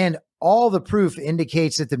 And all the proof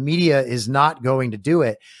indicates that the media is not going to do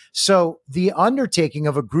it. So the undertaking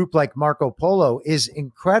of a group like Marco Polo is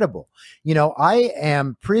incredible. I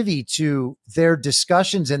am privy to their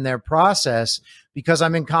discussions and their process because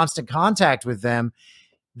I'm in constant contact with them.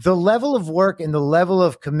 The level of work and the level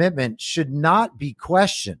of commitment should not be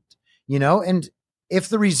questioned, and if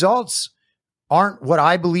the results aren't what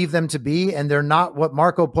I believe them to be, and they're not what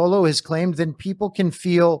Marco Polo has claimed, then people can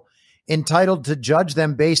feel entitled to judge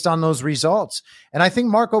them based on those results. And I think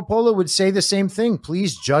Marco Polo would say the same thing.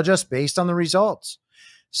 Please judge us based on the results.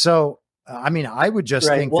 So, I would just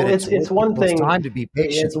think that it's one thing time to be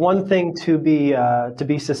patient. It's one thing to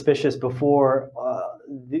be suspicious before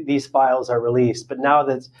these files are released, but now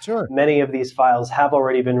that many of these files have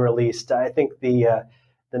already been released, I think the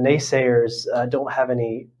naysayers don't have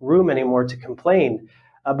any room anymore to complain.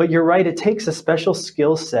 But you're right, it takes a special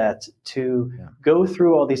skill set to go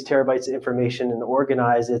through all these terabytes of information and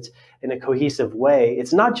organize it in a cohesive way.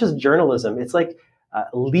 It's not just journalism, it's like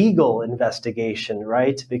legal investigation,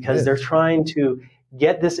 right? Because they're trying to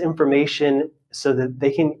get this information so that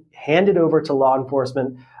they can hand it over to law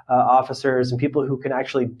enforcement officers and people who can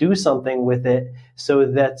actually do something with it so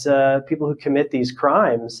that people who commit these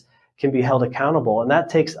crimes can be held accountable. And that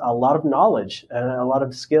takes a lot of knowledge and a lot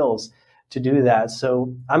of skills to do that.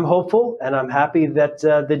 So I'm hopeful and I'm happy that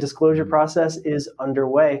the disclosure process is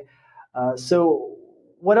underway. So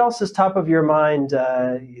what else is top of your mind,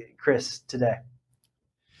 Chris, today?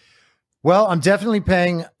 Well, I'm definitely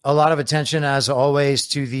paying a lot of attention, as always,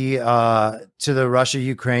 to the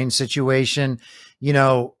Russia-Ukraine situation.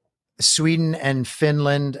 Sweden and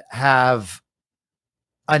Finland have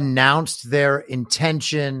announced their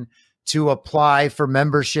intention to apply for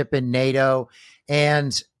membership in NATO.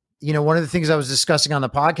 And, one of the things I was discussing on the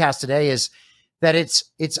podcast today is that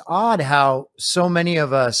it's odd how so many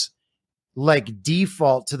of us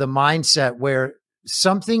default to the mindset where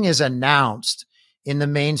something is announced in the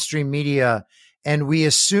mainstream media and we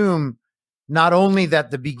assume not only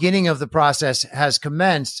that the beginning of the process has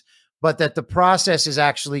commenced, but that the process is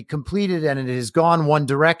actually completed and it has gone one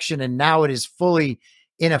direction and now it is fully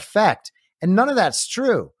in effect. And none of that's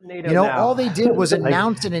true. All they did was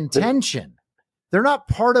announce an intention. They're not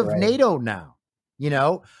part of NATO now,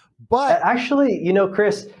 but actually,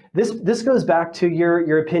 Chris, this goes back to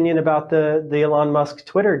your opinion about the Elon Musk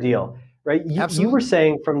Twitter deal, right? You were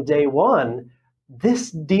saying from day one,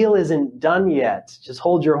 this deal isn't done yet. Just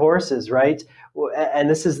hold your horses, right? And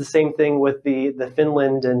this is the same thing with the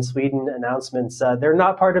Finland and Sweden announcements. They're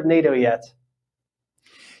not part of NATO yet.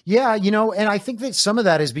 Yeah, and I think that some of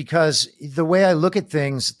that is because the way I look at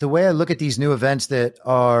things, the way I look at these new events that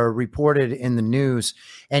are reported in the news,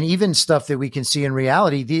 and even stuff that we can see in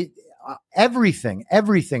reality, everything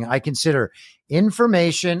I consider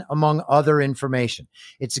information among other information.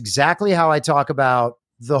 It's exactly how I talk about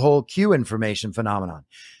the whole Q information phenomenon.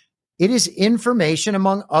 It is information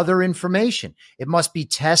among other information. It must be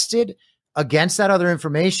tested against that other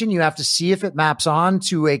information. You have to see if it maps on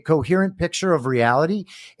to a coherent picture of reality.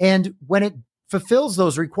 And when it fulfills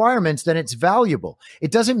those requirements, then it's valuable. It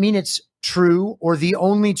doesn't mean it's true or the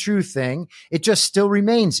only true thing. It just still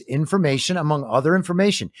remains information among other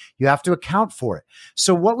information. You have to account for it.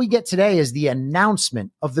 So what we get today is the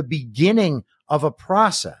announcement of the beginning of a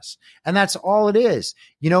process. And that's all it is.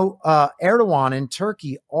 Erdogan in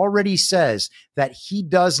Turkey already says that he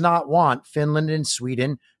does not want Finland and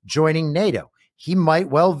Sweden joining NATO. He might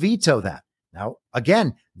well veto that. Now,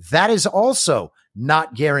 again, that is also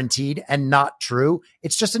not guaranteed and not true.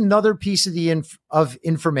 It's just another piece of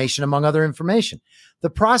information among other information. The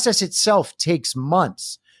process itself takes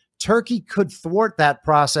months. Turkey could thwart that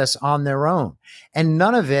process on their own, and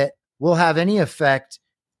none of it will have any effect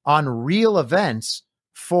on real events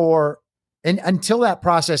until that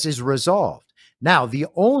process is resolved. Now, the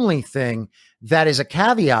only thing that is a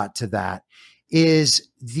caveat to that is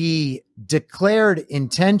the declared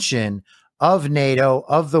intention of NATO,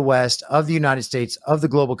 of the West, of the United States, of the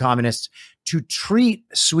global communists to treat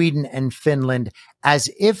Sweden and Finland as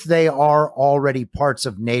if they are already parts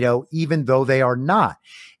of NATO, even though they are not.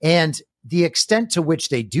 And the extent to which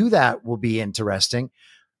they do that will be interesting.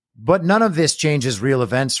 But none of this changes real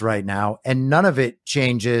events right now, and none of it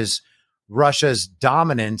changes Russia's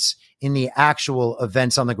dominance in the actual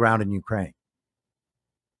events on the ground in Ukraine.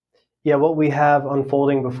 Yeah, what we have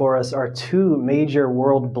unfolding before us are two major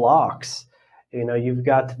world blocs. You've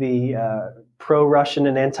got the pro-Russian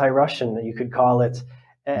and anti-Russian, you could call it.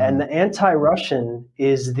 And the anti-Russian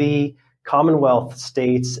is the Commonwealth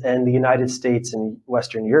states and the United States and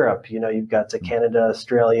Western Europe. You've got Canada,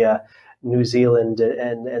 Australia, New Zealand,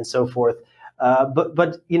 and so forth.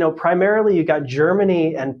 But primarily you got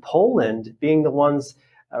Germany and Poland being the ones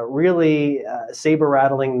really saber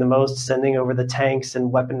rattling the most, sending over the tanks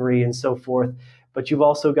and weaponry and so forth. But you've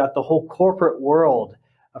also got the whole corporate world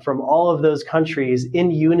from all of those countries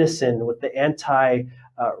in unison with the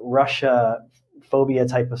anti-Russia phobia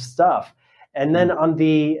type of stuff. And then on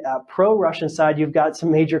the pro-Russian side, you've got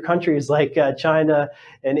some major countries like China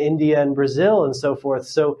and India and Brazil and so forth.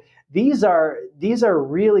 So these are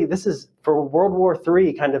really, this is for World War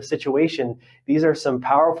III kind of situation. These are some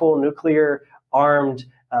powerful nuclear armed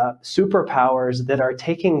superpowers that are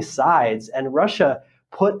taking sides. And Russia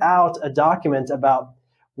put out a document about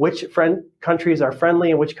which countries are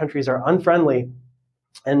friendly and which countries are unfriendly.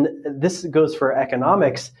 And this goes for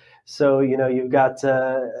economics. So, you've got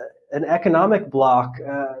an economic bloc,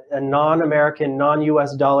 a non-American,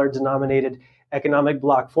 non-US dollar denominated economic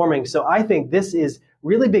bloc forming. So I think this is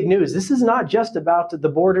really big news. This is not just about the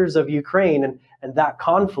borders of Ukraine and that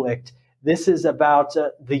conflict. This is about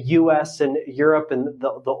the US and Europe and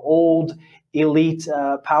the old elite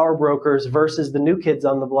power brokers versus the new kids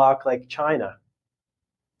on the block like China.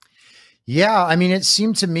 Yeah, I mean, it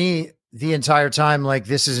seemed to me the entire time like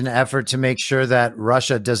this is an effort to make sure that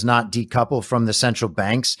Russia does not decouple from the central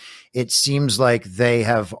banks. It seems like they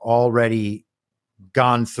have already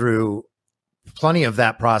gone through plenty of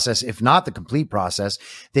that process, if not the complete process.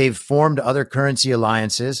 They've formed other currency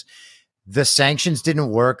alliances. The sanctions didn't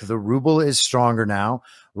work. The ruble is stronger now.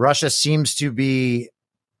 Russia seems to be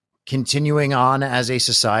continuing on as a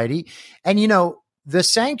society. And, the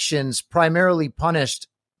sanctions primarily punished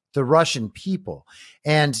the Russian people.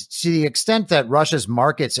 And to the extent that Russia's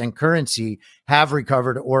markets and currency have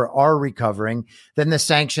recovered or are recovering, then the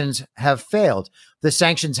sanctions have failed. The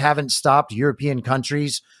sanctions haven't stopped European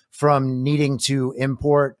countries from needing to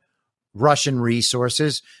import Russian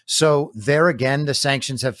resources. So there again, the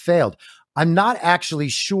sanctions have failed. I'm not actually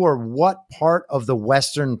sure what part of the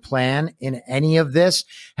Western plan in any of this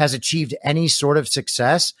has achieved any sort of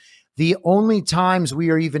success. The only times we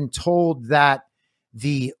are even told that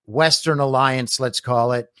the Western alliance, let's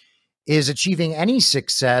call it, is achieving any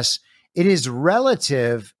success, it is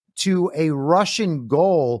relative to a Russian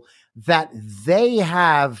goal that they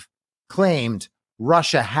have claimed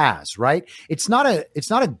Russia has, right? It's not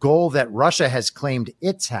a goal that Russia has claimed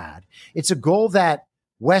it's had. It's a goal that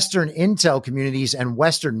Western intel communities and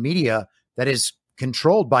Western media that is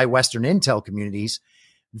controlled by Western intel communities,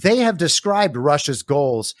 they have described Russia's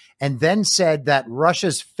goals and then said that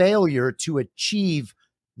Russia's failure to achieve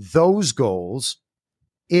those goals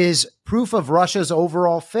is proof of Russia's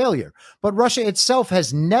overall failure. But Russia itself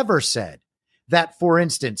has never said that, for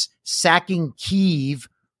instance, sacking Kyiv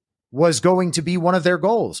was going to be one of their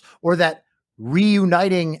goals, or that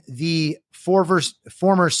reuniting the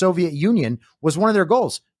former Soviet Union was one of their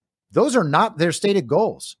goals. Those are not their stated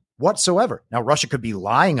goals whatsoever. Now, Russia could be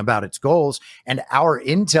lying about its goals, and our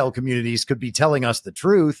intel communities could be telling us the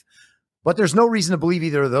truth, but there's no reason to believe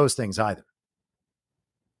either of those things either.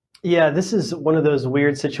 Yeah, this is one of those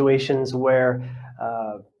weird situations where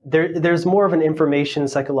there's more of an information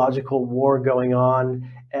psychological war going on,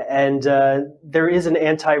 and there is an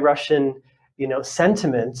anti-Russian,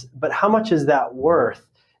 sentiment. But how much is that worth?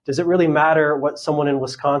 Does it really matter what someone in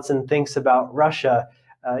Wisconsin thinks about Russia?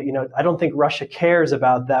 I don't think Russia cares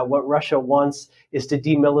about that. What Russia wants is to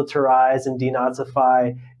demilitarize and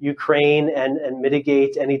denazify Ukraine and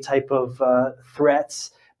mitigate any type of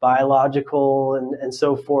threats, biological and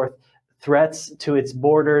so forth, threats to its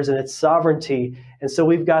borders and its sovereignty. And so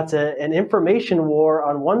we've got an information war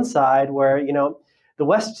on one side where, the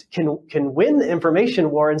West can win the information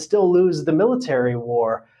war and still lose the military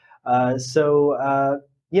war. I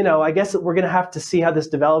guess we're going to have to see how this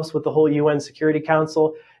develops with the whole UN Security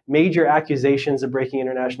Council. Major accusations of breaking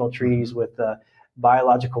international treaties with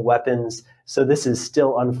biological weapons. So this is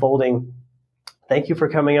still unfolding. Thank you for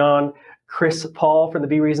coming on. Chris Paul from the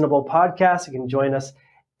Be Reasonable podcast. You can join us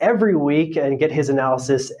every week and get his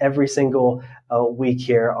analysis every single week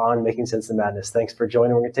here on Making Sense of the Madness. Thanks for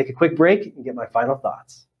joining. We're going to take a quick break and get my final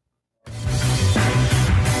thoughts.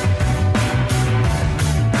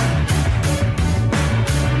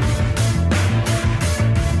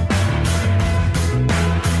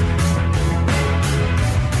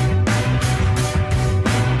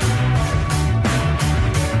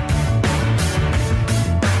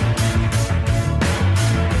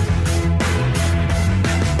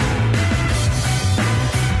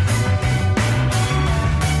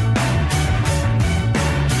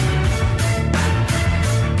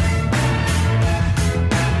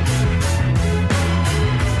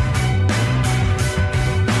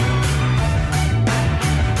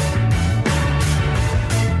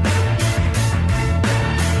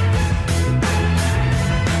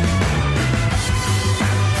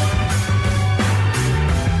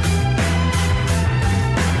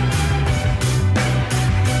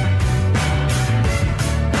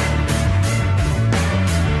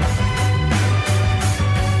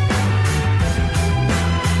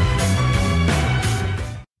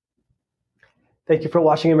 Thank you for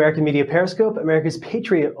watching American Media Periscope, America's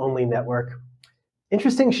Patriot-only network.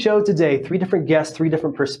 Interesting show today, 3 different guests, 3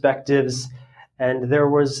 different perspectives, and there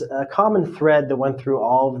was a common thread that went through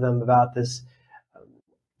all of them about this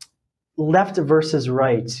left versus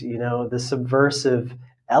right, the subversive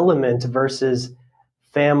element versus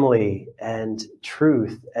family and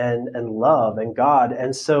truth and love and God.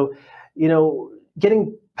 And so,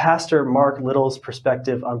 getting Pastor Marc Little's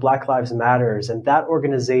perspective on Black Lives Matters and that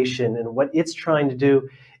organization and what it's trying to do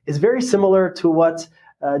is very similar to what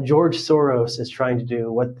George Soros is trying to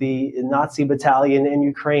do, what the Nazi battalion in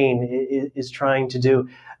Ukraine is trying to do,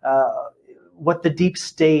 what the deep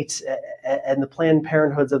state and the Planned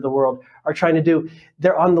Parenthoods of the world are trying to do.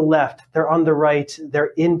 They're on the left, they're on the right,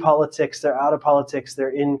 they're in politics, they're out of politics, they're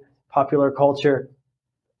in popular culture.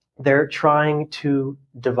 They're trying to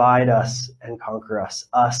divide us and conquer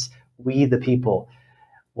us, we the people,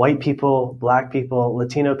 white people, Black people,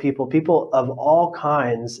 Latino people, people of all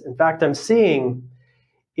kinds. In fact, I'm seeing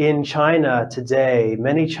in China today,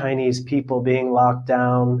 many Chinese people being locked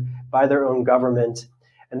down by their own government,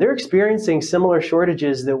 and they're experiencing similar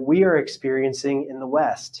shortages that we are experiencing in the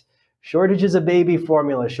West. Shortages of baby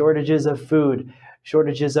formula, shortages of food,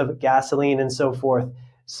 shortages of gasoline, and so forth.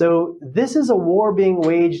 So this is a war being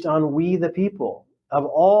waged on we the people of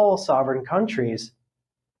all sovereign countries.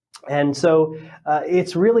 And so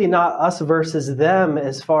it's really not us versus them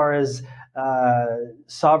as far as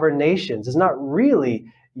sovereign nations. It's not really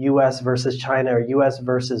U.S. versus China or U.S.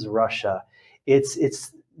 versus Russia.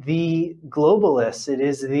 It's the globalists. It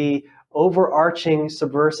is the overarching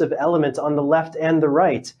subversive element on the left and the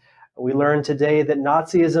right. We learned today that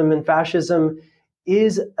Nazism and fascism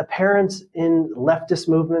is apparent in leftist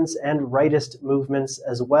movements and rightist movements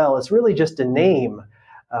as well. It's really just a name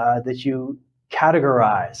that you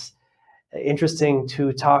categorize. Interesting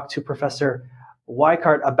to talk to Professor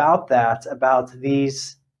Weikart about that, about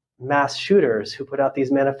these mass shooters who put out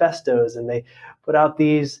these manifestos and they put out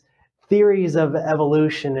these theories of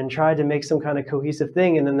evolution and try to make some kind of cohesive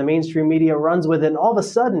thing, and then the mainstream media runs with it, and all of a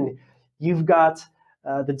sudden you've got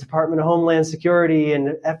the Department of Homeland Security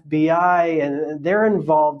and FBI, and they're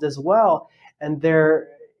involved as well. And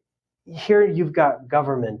here you've got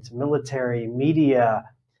government, military, media,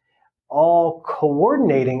 all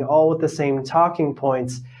coordinating, all with the same talking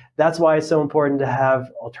points. That's why it's so important to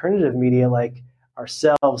have alternative media like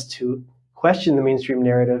ourselves to question the mainstream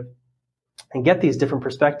narrative and get these different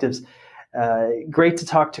perspectives. Great to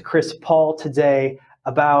talk to Chris Paul today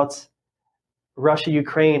about Russia,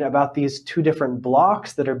 Ukraine, about these 2 different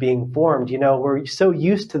blocks that are being formed. We're so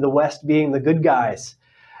used to the West being the good guys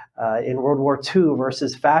in World War II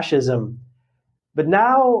versus fascism. But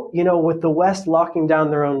now, with the West locking down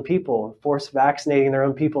their own people, force vaccinating their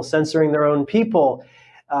own people, censoring their own people,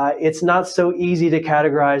 it's not so easy to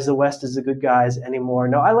categorize the West as the good guys anymore.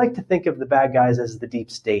 No, I like to think of the bad guys as the deep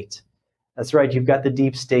state. That's right. You've got the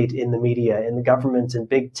deep state in the media, in the government, in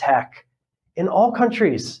big tech, in all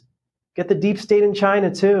countries. Get the deep state in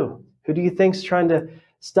China, too. Who do you think's trying to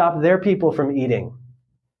stop their people from eating?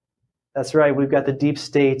 That's right. We've got the deep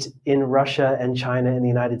state in Russia and China and the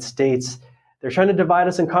United States. They're trying to divide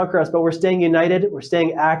us and conquer us, but we're staying united. We're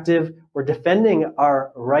staying active. We're defending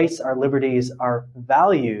our rights, our liberties, our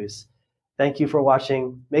values. Thank you for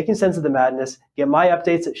watching Making Sense of the Madness. Get my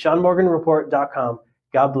updates at SeanMorganReport.com.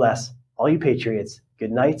 God bless all you patriots.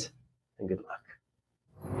 Good night and good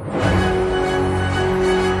luck.